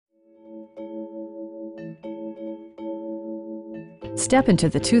Step into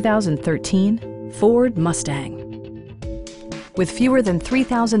the 2013 Ford Mustang. With fewer than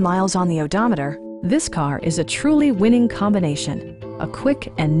 3,000 miles on the odometer, this car is a truly winning combination. A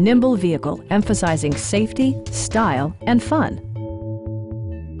quick and nimble vehicle emphasizing safety, style, and fun.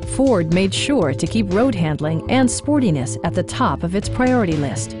 Ford made sure to keep road handling and sportiness at the top of its priority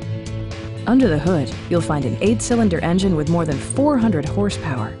list. Under the hood, you'll find an 8-cylinder engine with more than 400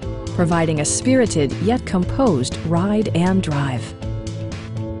 horsepower, providing a spirited yet composed ride and drive.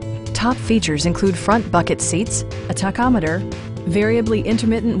 Top features include front bucket seats, a tachometer, variably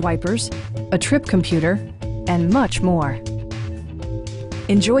intermittent wipers, a trip computer, and much more.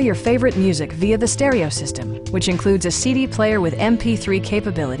 Enjoy your favorite music via the stereo system, which includes a CD player with MP3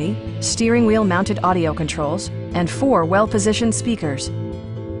 capability, steering wheel mounted audio controls, and 4 well-positioned speakers.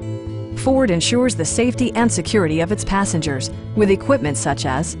 Ford ensures the safety and security of its passengers with equipment such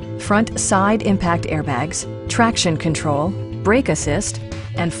as front side impact airbags, traction control, brake assist,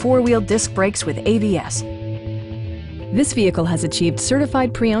 and 4-wheel disc brakes with ABS. This vehicle has achieved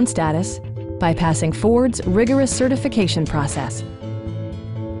certified pre-owned status by passing Ford's rigorous certification process.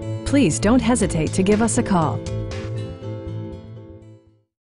 Please don't hesitate to give us a call.